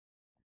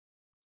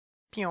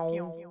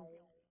Pew.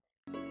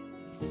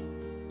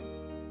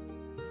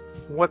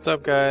 What's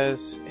up,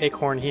 guys?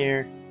 Acorn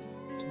here.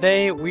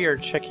 Today we are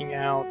checking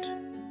out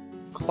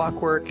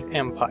Clockwork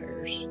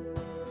Empires.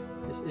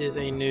 This is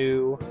a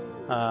new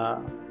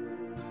town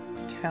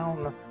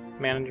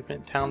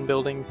management, town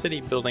building, city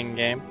building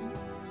game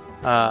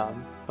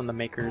from the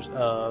makers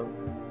of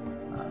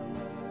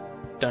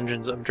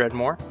Dungeons of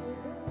Dredmore.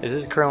 This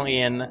is currently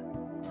in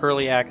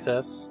early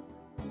access.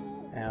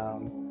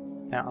 Now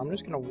I'm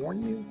just going to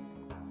warn you,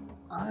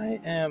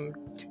 I am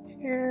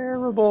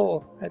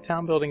terrible at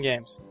town building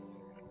games.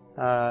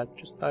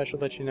 Just thought I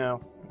should let you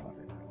know.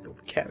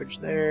 Cabbage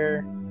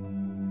there.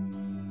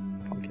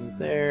 Pumpkins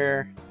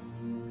there.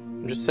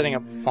 I'm just setting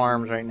up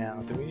farms right now.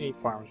 Do we need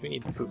farms? We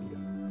need food.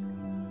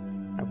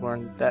 I've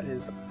learned that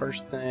is the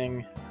first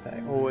thing that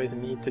I always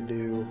need to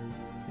do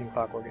in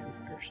Clockwork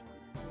Empires.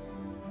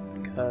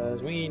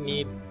 Because we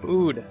need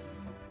food.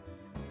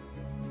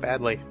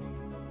 Badly.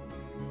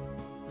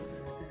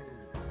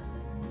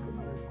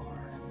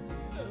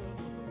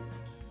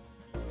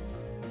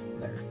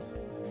 There.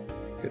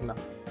 Good enough.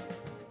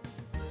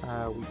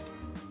 Wheat.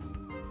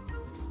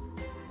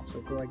 So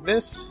go like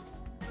this,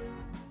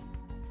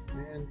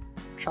 and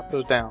chop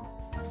those down.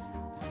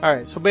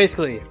 Alright, so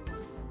basically,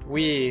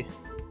 we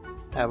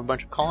have a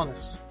bunch of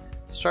colonists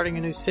starting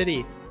a new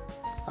city.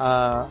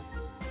 The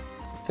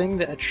thing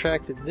that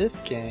attracted this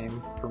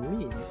game for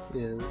me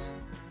is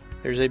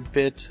there's a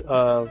bit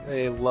of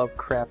a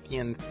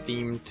Lovecraftian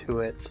theme to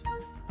it.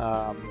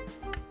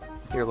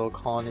 Your little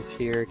colonists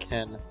here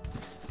can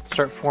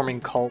start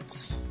forming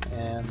cults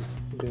and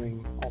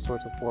doing all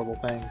sorts of horrible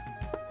things.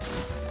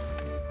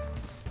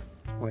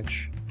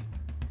 Which,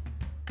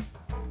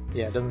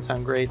 yeah, it doesn't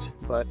sound great,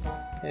 but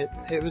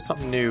it was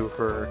something new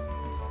for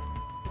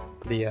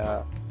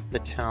the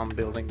town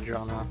building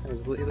genre,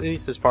 at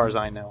least as far as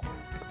I know.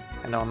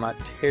 I know I'm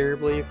not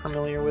terribly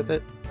familiar with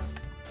it.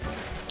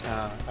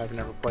 I've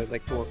never played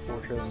like Dwarf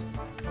Fortress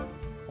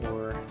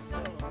or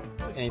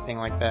anything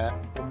like that.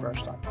 The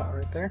brush top out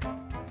right there. We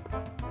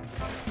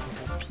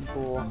have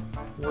people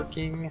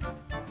working.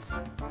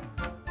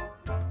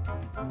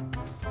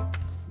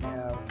 We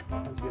have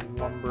plenty of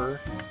lumber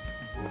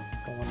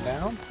going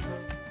down.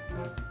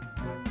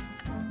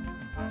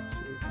 Let's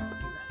see if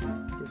we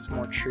can get some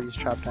more trees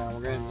chopped down.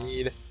 We're going to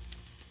need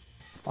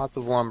lots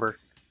of lumber.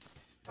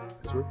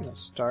 Because we're going to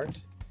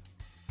start.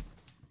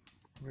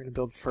 We're going to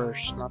build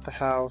first, not the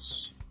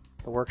house,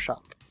 the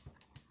workshop.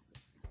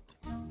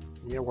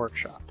 We need a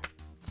workshop.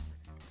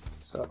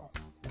 So, I'm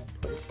going to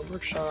place the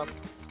workshop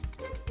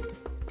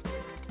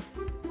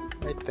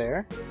right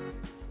there.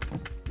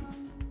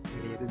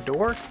 We need a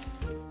door, so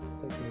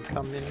you can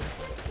come in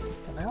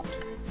and out.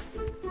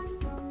 We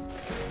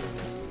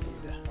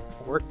need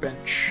a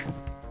workbench.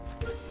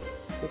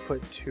 We'll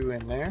put 2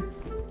 in there.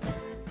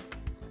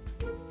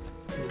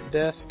 Need a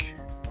desk.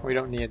 We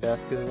don't need a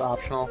desk, this is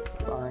optional,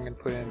 so I'm going to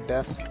put in a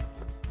desk.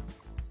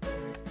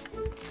 And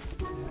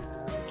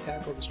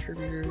mechanical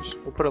distributors,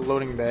 we'll put a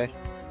loading bay.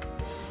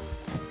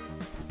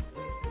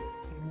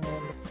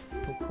 And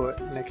we'll put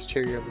an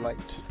exterior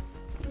light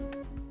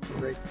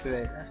right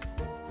there.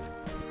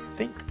 I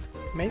think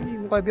maybe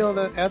will I be able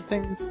to add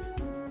things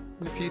in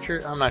the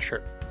future? I'm not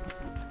sure.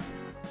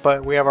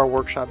 But we have our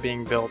workshop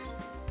being built.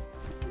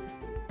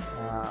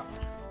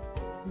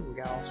 We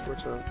got all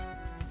sorts of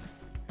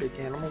big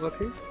animals up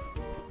here.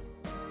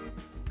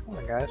 Come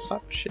on, guys,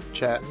 stop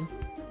chit-chatting.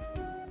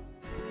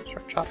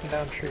 Start chopping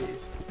down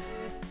trees.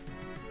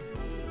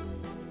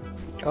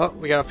 Oh,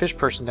 we got a fish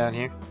person down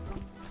here.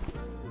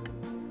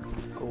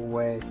 Go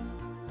away.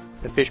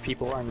 The fish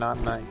people are not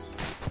nice.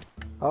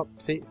 Oh,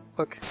 see?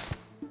 Look.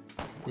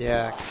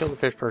 Yeah, kill the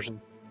fish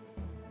person.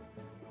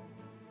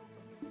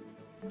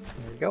 There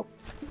we go.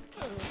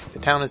 The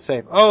town is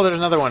safe. Oh, there's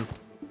another one!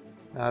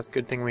 It's a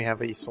good thing we have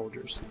these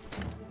soldiers.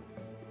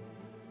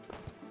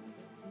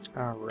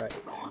 Alright.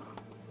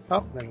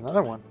 Oh, there's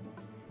another one.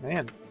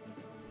 Man.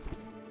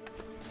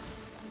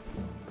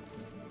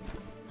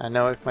 I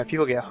know if my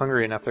people get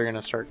hungry enough, they're going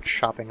to start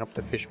chopping up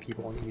the fish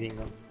people and eating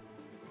them.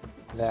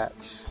 That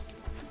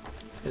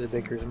is a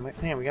big reason.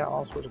 Man, we got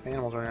all sorts of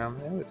animals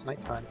around. Oh, it's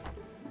nighttime.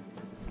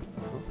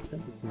 Well,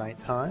 since it's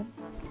nighttime...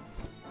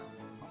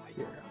 Oh,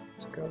 here.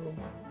 Let's go.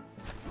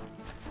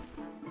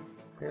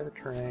 Prepare the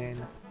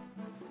terrain.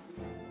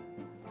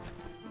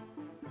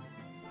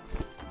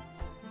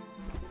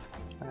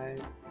 Can I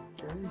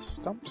get rid of these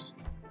stumps?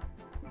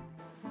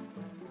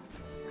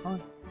 Come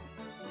on.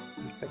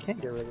 I guess I can't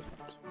get rid of the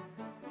stumps.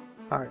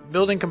 Alright,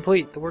 building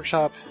complete. The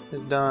workshop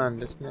is done.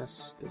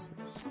 Dismiss,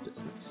 dismiss,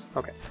 dismiss.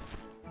 Okay.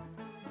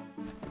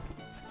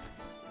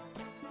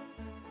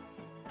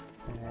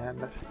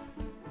 And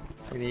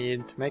we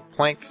need to make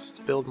planks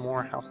to build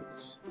more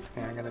houses.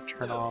 Okay, I'm going to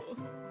turn off.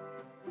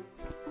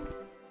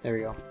 There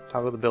we go.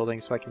 Toggle the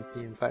building so I can see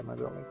inside my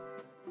building.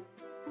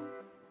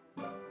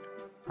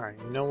 Alright,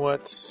 you know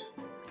what?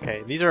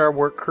 Okay, these are our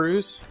work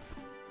crews.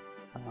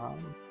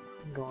 I'm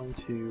going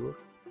to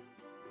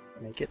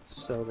make it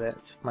so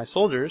that my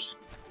soldiers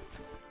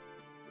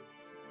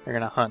They're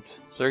gonna hunt.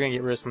 So they're gonna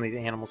get rid of some of these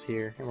animals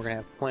here, and we're gonna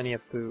have plenty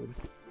of food.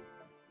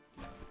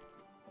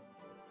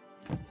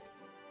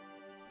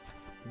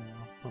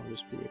 It'll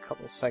just be a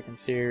couple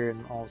seconds here,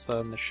 and all of a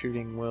sudden the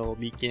shooting will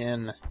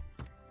begin.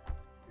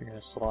 You're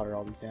gonna slaughter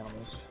all these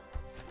animals.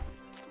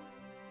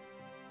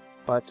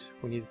 But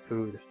we need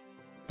food.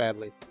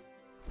 Badly.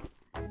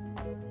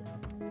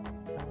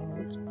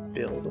 Let's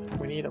build.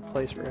 We need a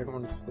place for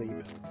everyone to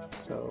sleep.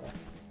 So,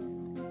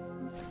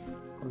 I'm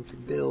going to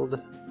build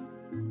a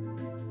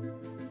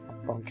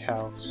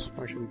bunkhouse.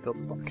 Where should we build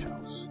the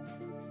bunkhouse?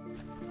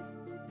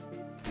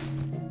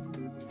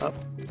 Up.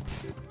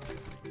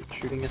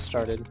 Shooting has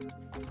started.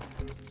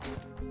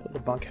 Put the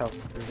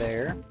bunkhouse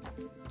there.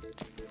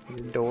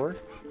 The door.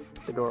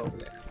 The door over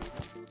there.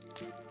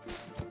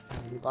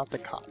 We need lots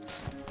of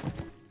cots.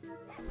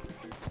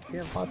 We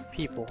have lots of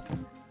people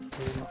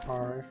in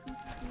our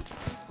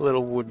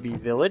little would-be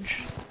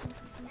village.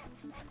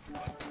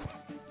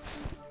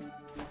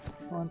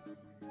 Come on.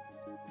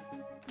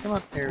 Come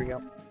on. There we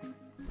go.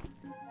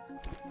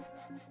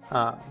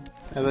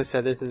 As I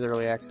said, this is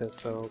early access,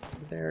 so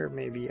there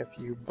may be a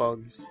few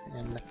bugs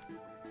and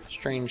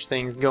strange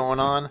things going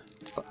on,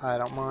 but I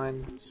don't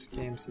mind. This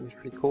game seems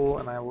pretty cool,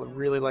 and I would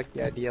really like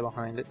the idea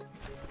behind it.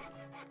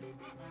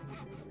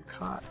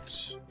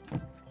 Cot.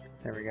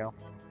 There we go.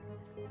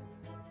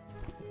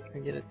 So can we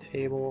get a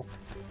table?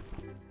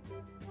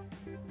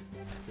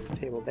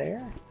 Table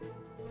there?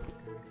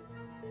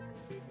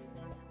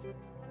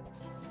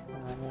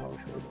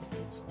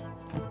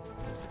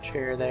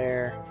 Chair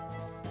there.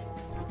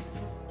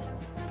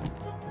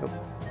 Nope.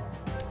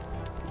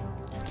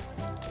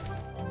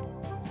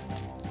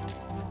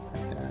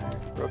 How can I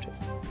rotate?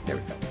 There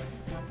we go.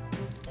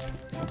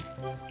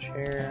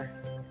 Chair.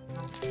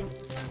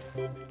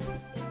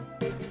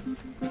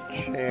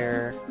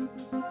 Chair.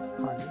 I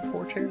need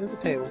 4 chairs at the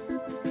table.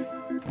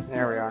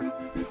 There we are.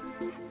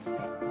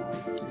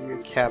 I'll give you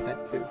a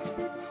cabinet too.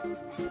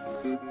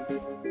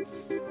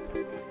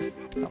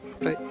 Oh,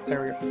 right,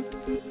 there we go.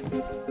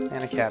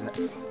 And a cabinet.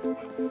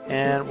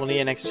 And we'll need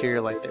an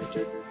exterior light there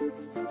too.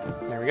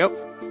 There we go.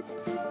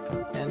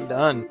 And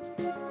done.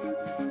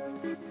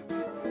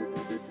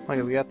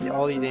 Okay, we got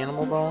all these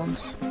animal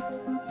bones.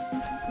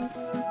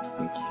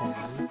 We can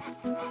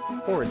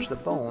forage the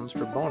bones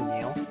for bone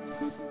meal.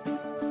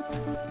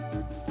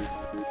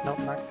 Nope,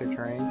 not clear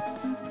terrain.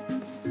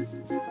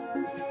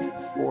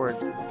 Forage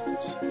the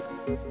bones.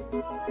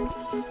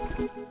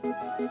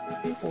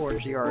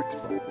 Forge the Arc's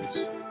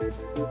bones.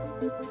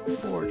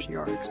 Forge the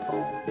Arc's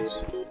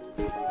bones.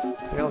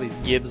 We got all these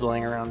gibs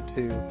laying around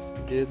too.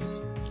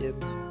 Gibbs?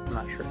 I'm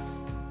not sure.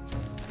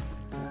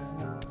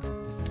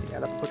 We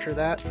gotta butcher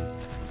that.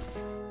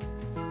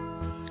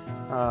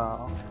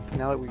 Now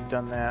that we've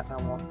done that, I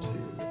want to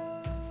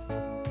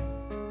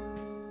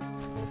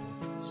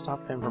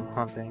stop them from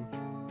hunting.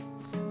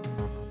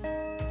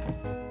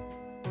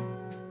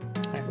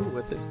 Ooh,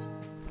 what's this?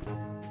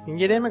 You can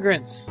get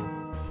immigrants.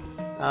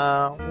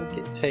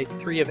 We'll take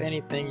 3 of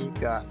anything you've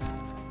got.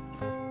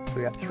 So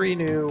we got 3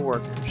 new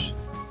workers.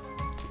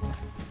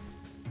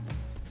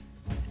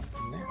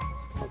 Now,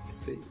 let's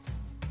see.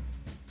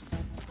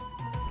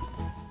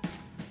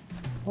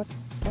 What?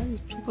 Why are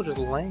these people just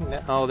laying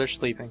there? Oh, they're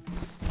sleeping.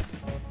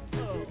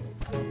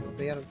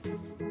 They gotta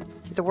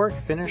get to work,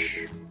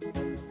 finish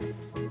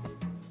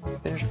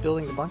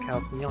building the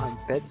bunkhouse, and you'll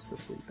have beds to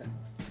sleep in.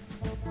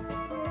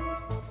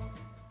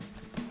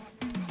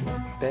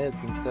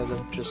 Beds instead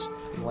of just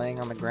laying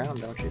on the ground,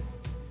 don't you?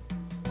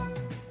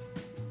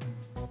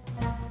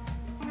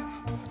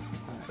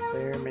 Alright,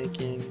 they're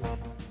making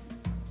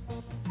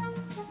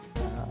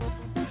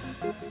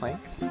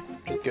planks,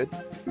 which is good.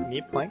 We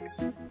need planks.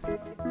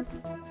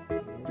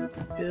 We'll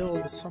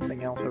build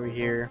something else over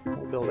here.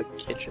 We'll build a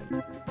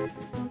kitchen.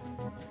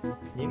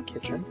 We need a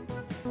kitchen.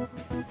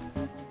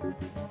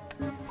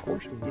 Of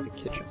course we need a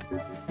kitchen.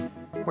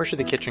 Where should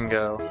the kitchen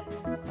go?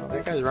 Oh,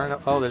 that guy's running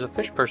up. Oh, there's a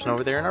fish person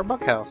over there in our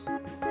bunkhouse.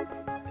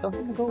 Tell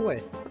him to go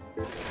away.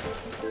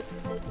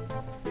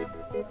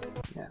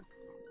 Yeah.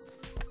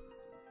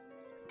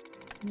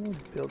 We'll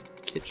build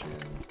a kitchen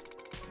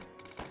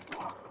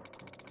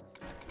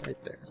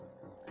right there.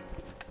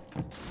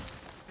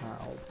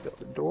 I'll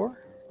build a door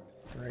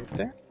right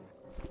there.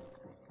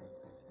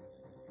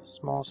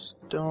 Small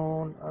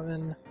stone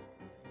oven.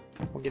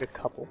 We'll get a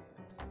couple.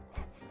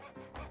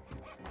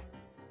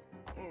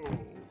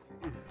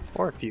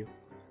 Or a few.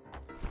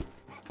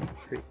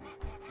 3.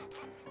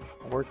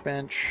 A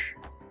workbench.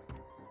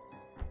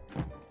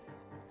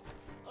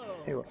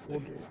 Hey, what? We'll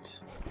get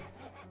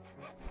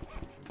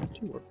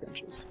 2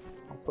 workbenches.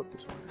 I'll flip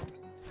this one around.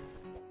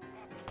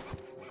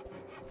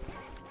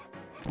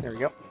 There we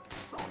go.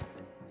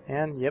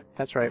 And, yep,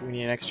 that's right, we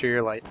need an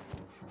exterior light.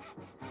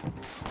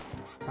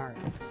 Alright.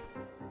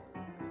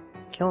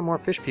 Killing more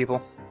fish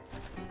people.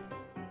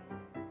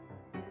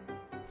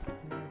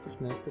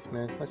 Dismiss,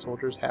 dismiss. My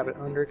soldiers have it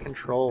under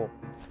control.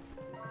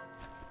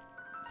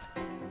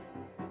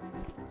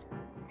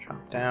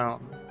 Chop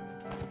down.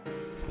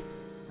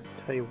 I'll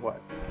tell you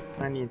what.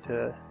 I need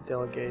to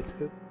delegate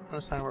to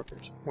unassigned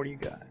workers. What are you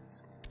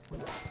guys?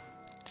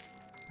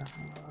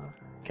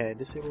 Okay,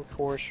 disable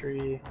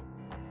forestry,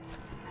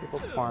 disable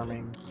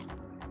farming,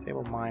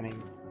 disable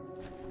mining.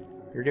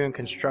 You're doing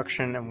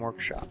construction and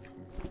workshop.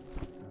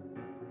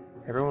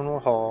 Everyone will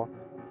haul.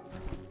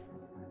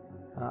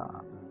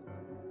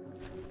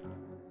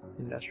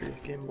 Industrious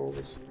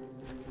gimbals.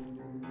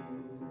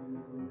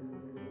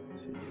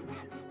 Let's see.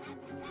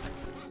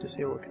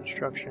 Disable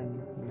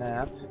construction and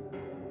that.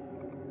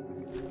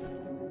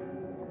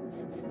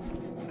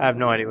 I have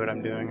no idea what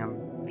I'm doing.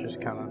 I'm just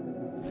kind of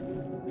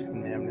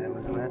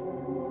nam-namming it.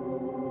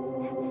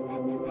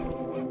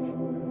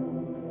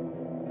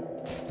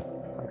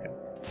 Okay,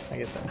 I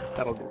guess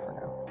that'll do for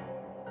now.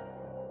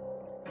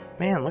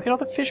 Man, look at all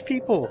the fish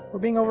people! We're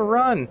being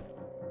overrun!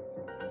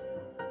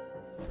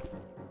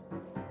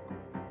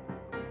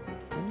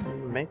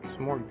 Make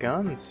some more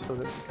guns so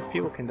that these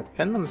people can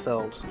defend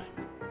themselves.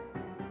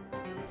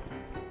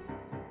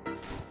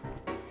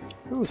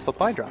 Ooh,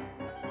 supply drop.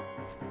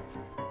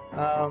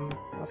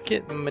 Let's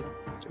get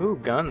ooh,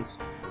 guns.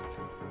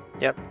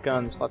 Yep,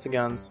 guns. Lots of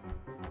guns.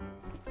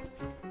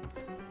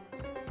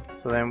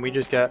 So then they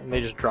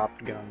just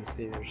dropped guns.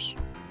 See, there's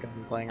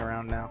guns laying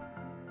around now.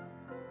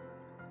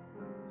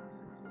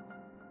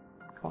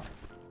 Come on.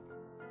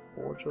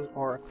 Forge those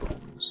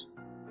oracles.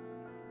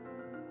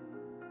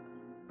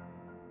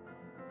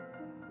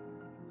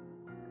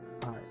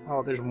 Alright.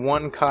 Oh, there's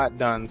one cot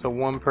done, so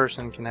one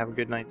person can have a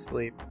good night's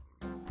sleep.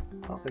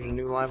 Oh, there's a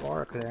new live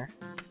Auric there.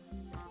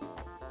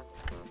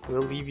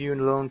 We'll leave you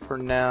alone for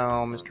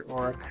now, Mr.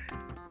 Auric.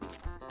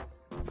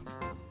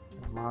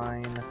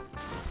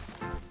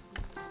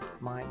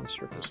 Mine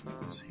surface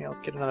nodes. Yeah,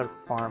 let's get another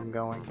farm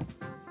going.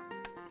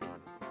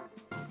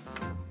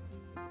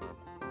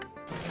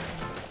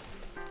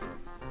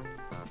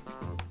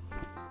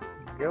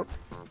 There we go.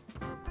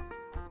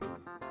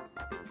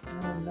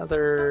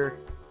 Another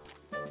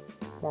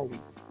more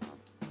wheat.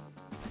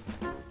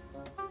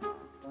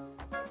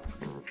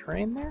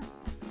 Train there?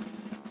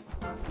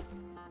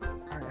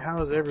 Alright,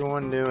 how's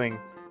everyone doing?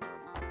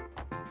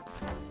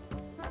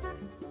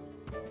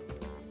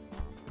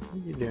 What are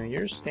you doing?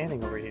 You're just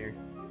standing over here.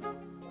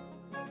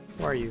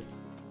 Who are you?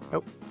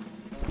 Oh.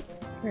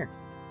 Come here.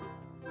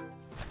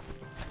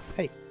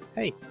 Hey.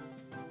 Hey.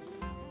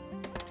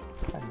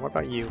 And what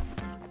about you? You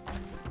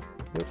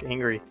look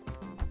angry.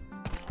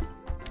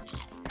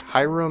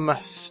 Hiram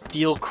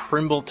Steel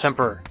Crimble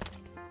Temper.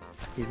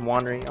 He's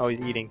wandering. Oh, he's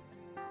eating.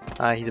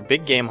 He's a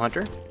big game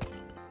hunter.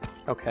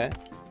 Okay.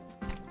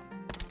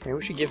 Maybe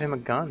we should give him a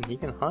gun. He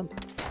can hunt.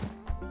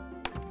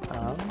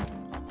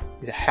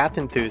 He's a hat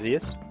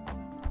enthusiast.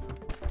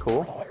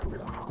 Cool.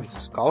 And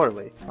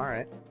scholarly.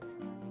 Alright.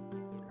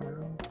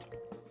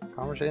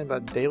 Conversation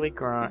about daily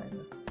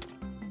grind.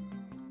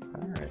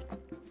 Alright.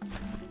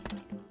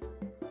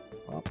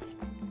 Well,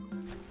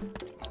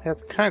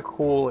 that's kind of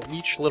cool.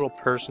 Each little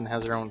person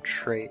has their own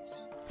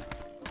traits.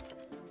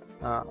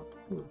 Ooh,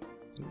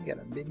 you got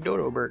a big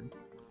dodo bird.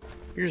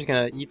 You're just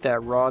gonna eat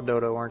that raw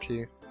dodo, aren't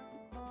you?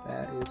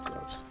 That is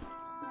gross.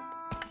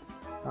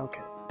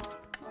 Okay.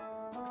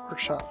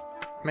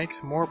 Workshop. Make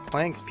some more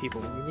planks, people.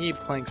 We need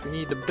planks. We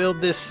need to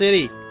build this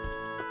city.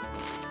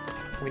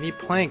 We need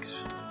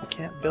planks. We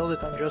can't build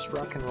it on just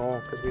rock and roll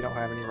because we don't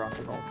have any rock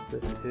and roll because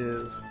this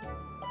is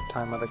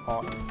Time of the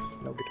Colonies.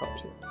 No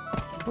guitars yet.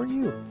 Who are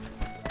you?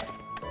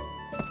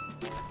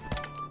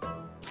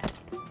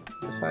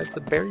 Besides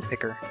the berry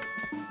picker.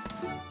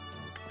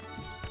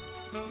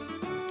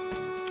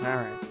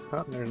 Alright,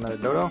 oh, there's another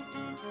dodo.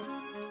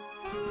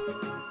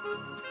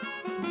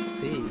 Let's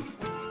see.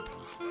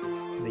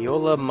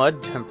 Leola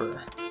Mud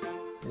Temper.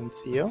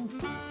 NCO.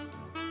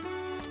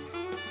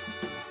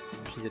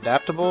 She's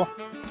adaptable.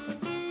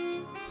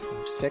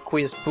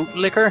 Obsequious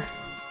Bootlicker.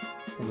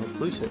 And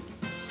reclusive.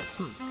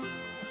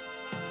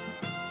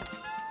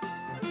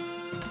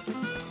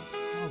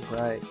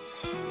 Alright.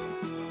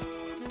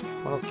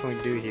 What else can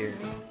we do here?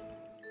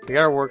 We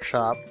got our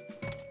workshop.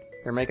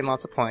 They're making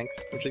lots of planks,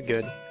 which is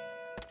good.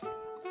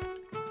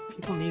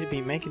 People need to be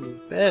making these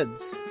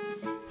beds.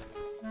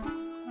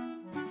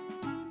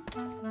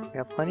 We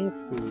got plenty of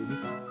food.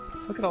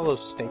 Look at all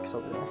those steaks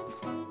over there.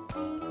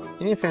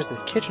 We need to finish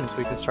this kitchen so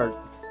we can start,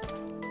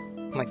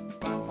 like,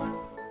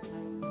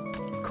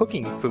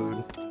 cooking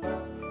food.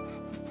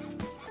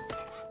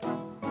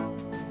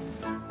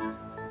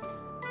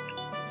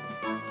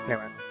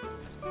 Anyway.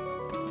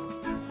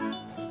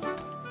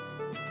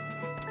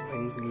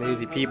 Lazy,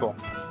 lazy people.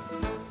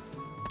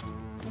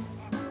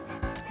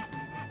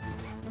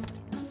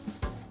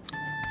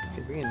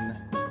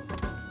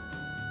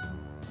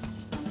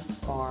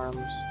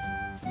 Farms,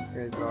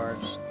 grid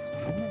bars,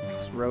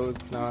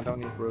 roads. No, I don't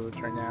need roads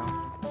right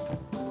now.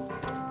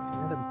 It's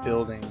another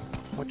building.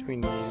 What do we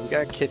need? We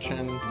got a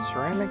kitchen,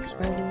 ceramics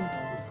maybe,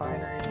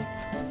 refinery,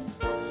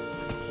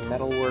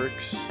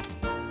 metalworks,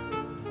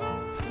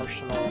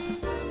 arsenal.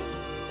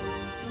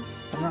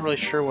 So I'm not really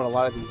sure what a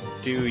lot of these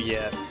do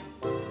yet.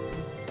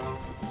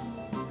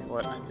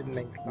 What? I didn't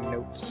make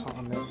notes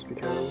on this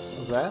because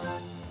of that.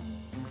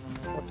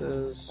 What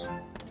does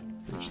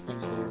each thing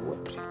do?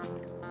 What?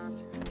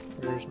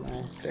 Where's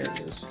my... There it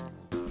is.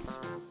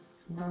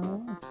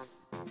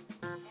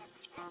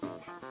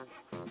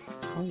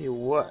 tell you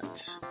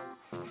what.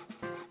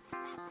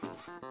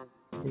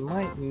 You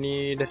might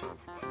need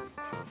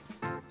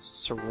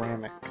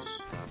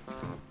ceramics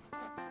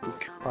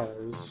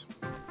because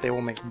they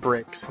will make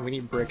bricks, and we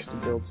need bricks to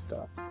build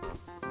stuff.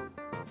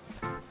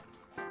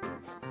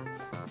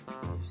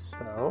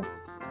 So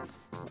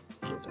let's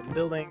get a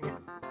building.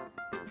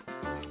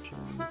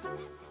 Kitchen,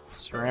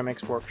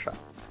 ceramics workshop.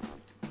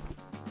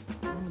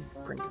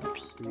 Bring it up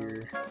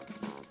here.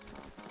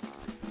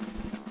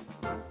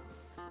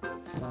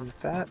 Done with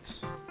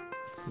that.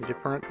 Need a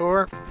front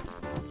door.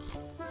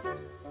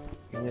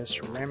 We need a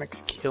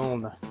ceramics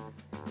kiln.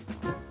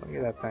 Look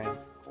at that thing.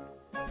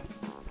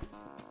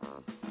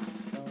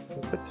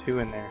 We'll put 2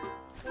 in there.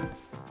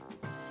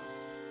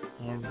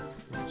 And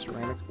a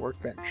ceramics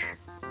workbench.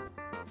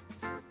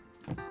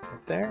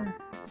 Right there.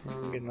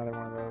 And we'll get another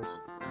one of those.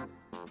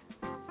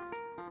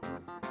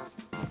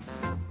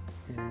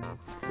 And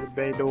put a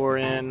bay door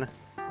in.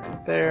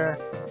 Right there.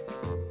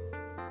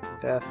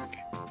 Desk.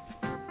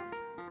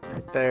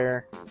 Right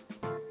there.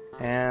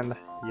 And,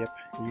 yep,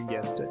 you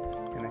guessed it.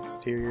 An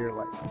exterior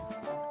light.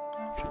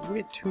 We'll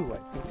get 2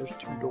 lights since there's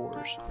 2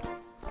 doors.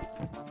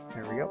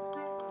 There we go.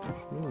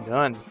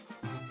 Done.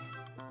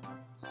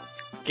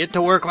 Get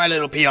to work, my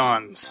little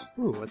peons!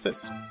 Ooh, what's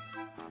this?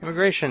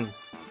 Immigration.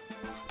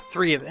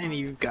 3 of any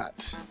you've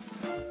got.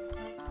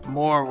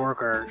 More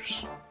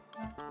workers.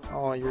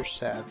 Oh, you're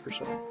sad for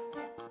some reason.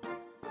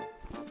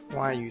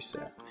 Why are you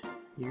sad?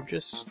 You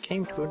just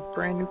came to a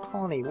brand new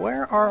colony.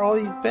 Where are all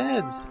these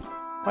beds?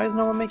 Why is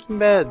no one making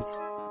beds?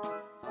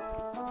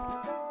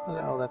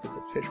 Oh, that's a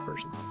good fish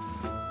person.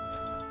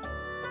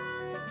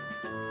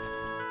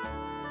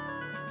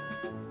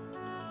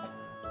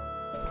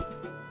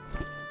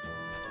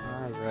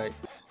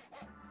 Alright.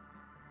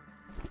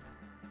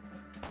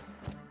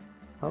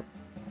 Oh.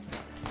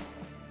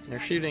 They're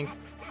shooting.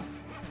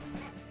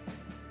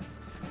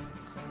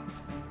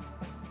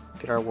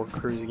 Get our work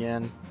crews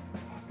again.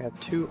 We have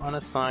 2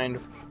 unassigned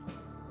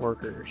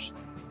workers.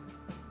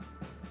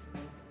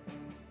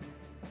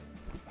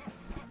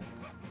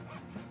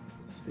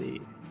 Let's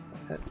see.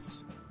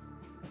 Let's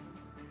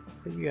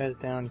put you guys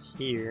down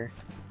here.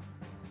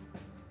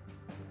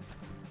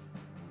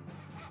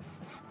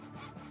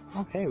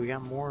 Okay, we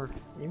got more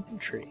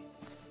infantry.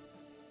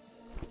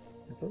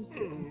 That's always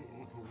good.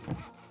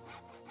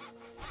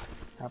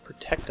 Now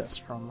protect us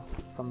from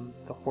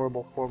the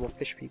horrible, horrible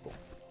fish people.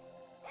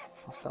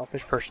 Hostile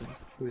fish person,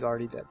 who's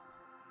already dead.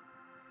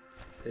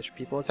 Fish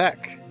people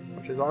attack,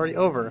 which is already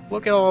over.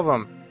 Look at all of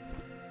them!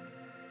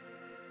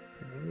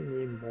 We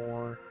need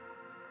more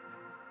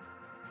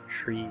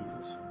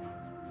trees.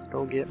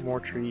 Go get more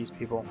trees,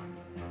 people.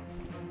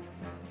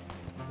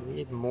 We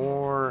need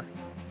more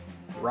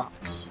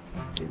rocks.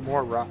 Get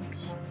more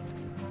rocks.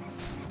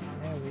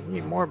 Yeah, we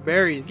need more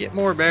berries. Get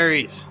more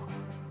berries.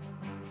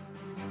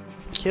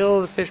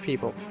 Kill the fish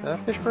people. Is that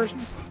a fish person?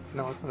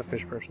 No, it's not a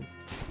fish person.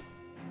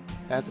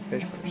 That's a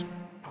fish person.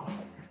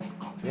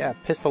 Yeah,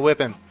 pistol whip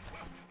him.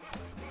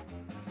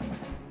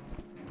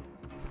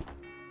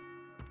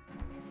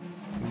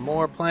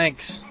 More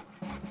planks.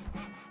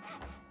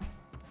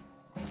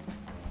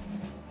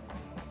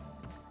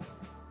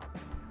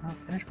 Oh,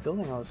 finish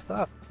building all this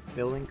stuff.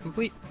 Building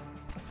complete.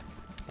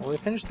 Well, we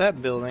finished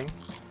that building.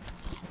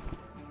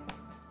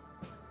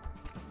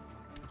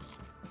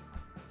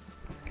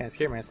 It's kind of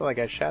scared me. I saw that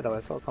guy's shadow.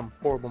 I saw some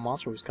horrible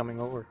monster was coming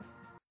over.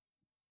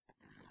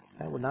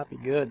 That would not be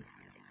good.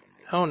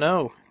 Oh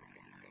no!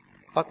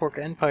 Clockwork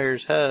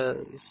Empires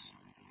has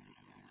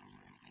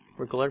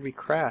regularly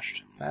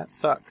crashed. That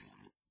sucks.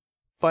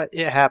 But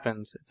it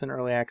happens. It's an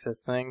early access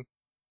thing.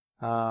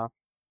 I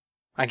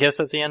guess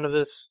that's the end of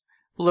this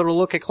little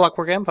look at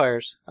Clockwork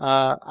Empires.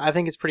 I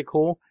think it's pretty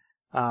cool.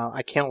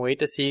 I can't wait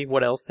to see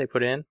what else they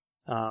put in.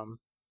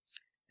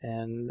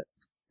 And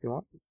if you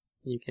want,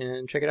 you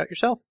can check it out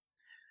yourself.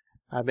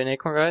 I've been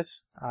Acorn,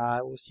 guys.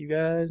 I will see you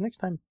guys next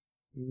time.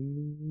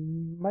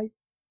 Bye.